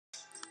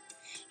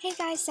Hey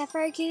guys,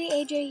 Sapphire Kitty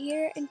AJ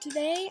here, and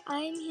today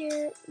I'm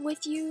here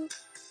with you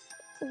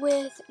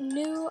with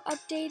new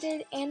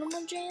updated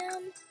Animal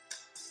Jam.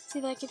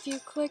 See, like if you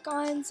click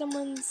on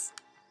someone's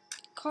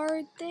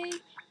card thing,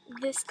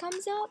 this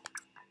comes up,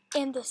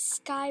 and the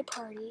Sky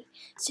Party.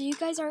 So you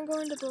guys aren't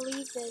going to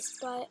believe this,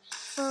 but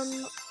from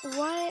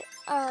what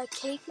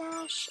Cake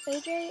Mash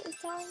AJ is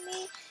telling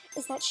me,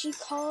 is that she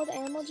called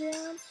Animal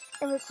Jam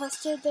and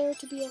requested there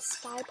to be a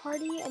Sky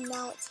Party, and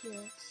now it's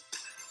here.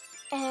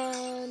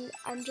 And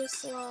I'm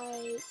just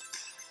like,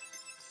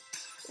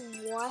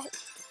 what?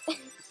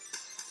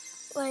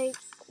 Like,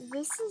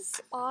 this is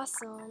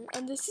awesome.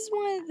 And this is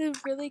one of the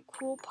really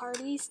cool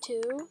parties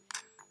too.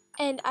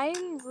 And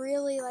I'm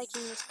really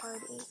liking this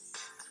party.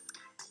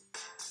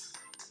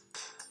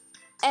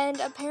 And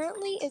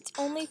apparently it's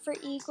only for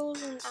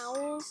eagles and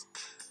owls.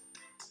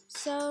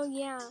 So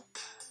yeah.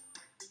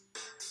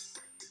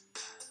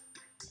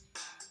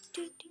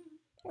 I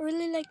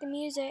really like the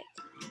music.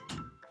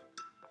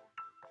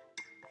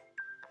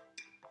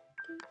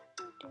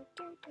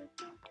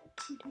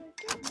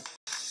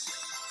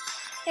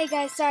 Hey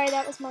guys, sorry,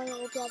 that was my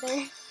little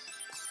brother.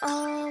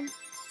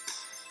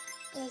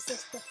 What is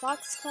this, the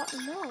Foxclaw?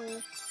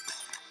 No.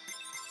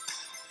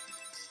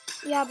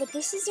 Yeah, but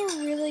this is a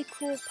really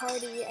cool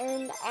party,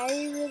 and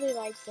I really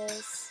like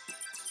this.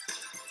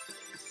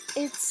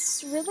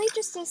 It's really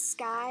just a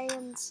sky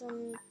and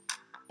some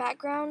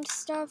background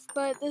stuff,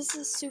 but this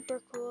is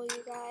super cool,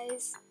 you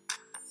guys.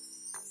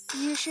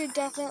 You should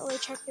definitely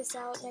check this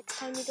out next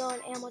time you go on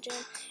Animal Jam.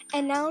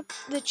 And now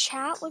the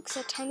chat looks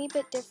a tiny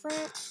bit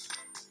different.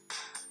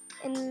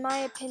 In my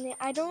opinion,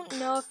 I don't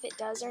know if it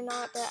does or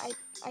not, but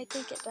I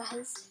think it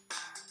does.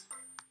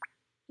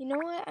 You know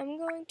what? I'm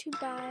going to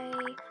buy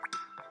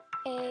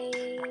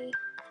a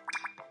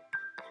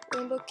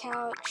rainbow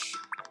couch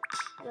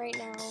right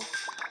now.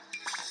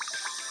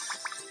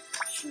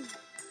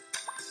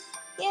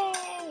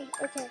 Yay!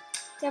 Okay.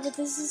 Yeah, but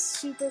this is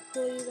super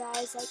cool, you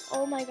guys. Like,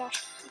 oh my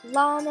gosh.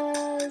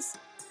 Llamas.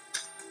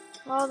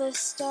 All this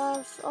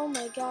stuff. Oh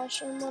my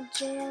gosh. Animal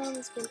Jam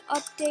has been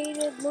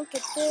updated. Look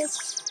at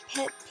this.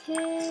 Pet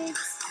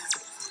pigs.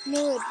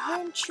 New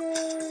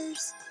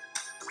adventures.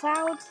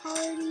 Cloud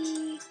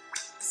party.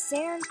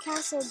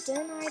 Sandcastle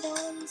den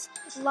items.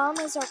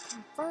 Llamas are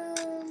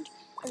confirmed.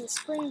 And the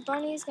spring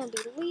bunny is going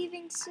to be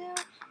leaving soon.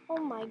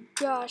 Oh my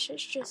gosh.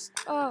 It's just,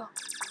 oh.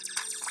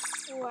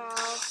 Wow.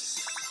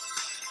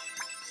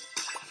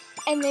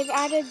 And they've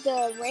added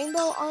the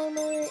rainbow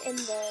armor in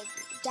the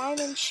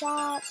diamond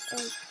shop,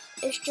 and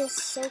it's just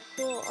so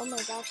cool. Oh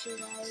my gosh, you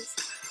guys.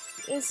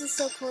 This is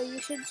so cool. You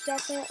should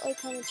definitely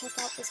come and check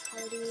out this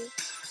party.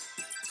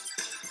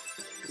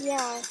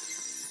 Yeah.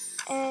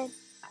 And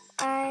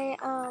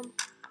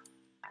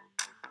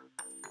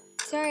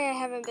sorry I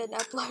haven't been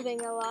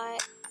uploading a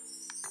lot.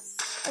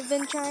 I've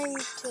been trying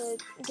to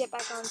get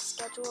back on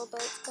schedule, but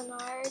it's been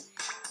hard.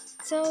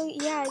 So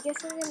yeah, I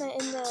guess I'm gonna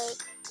end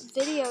the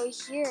video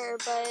here,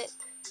 but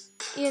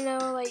you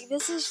know, like,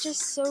 this is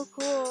just so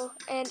cool,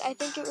 and I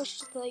think it was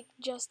just, like,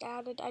 just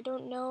added. I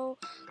don't know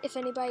if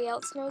anybody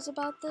else knows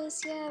about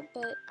this yet,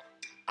 but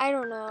I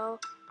don't know.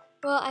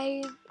 Well,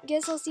 I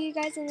guess I'll see you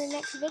guys in the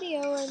next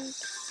video, and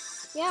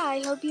yeah,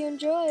 I hope you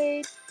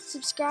enjoyed.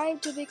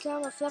 Subscribe to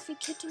become a fluffy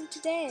kitten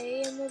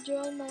today, and you'll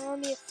join my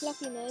army of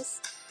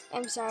fluffiness.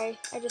 I'm sorry,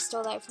 I just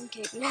stole that from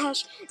Cake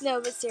Mash. No,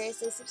 but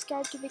seriously,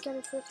 subscribe to become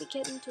a fluffy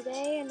kitten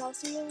today, and I'll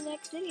see you in the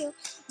next video.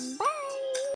 Bye!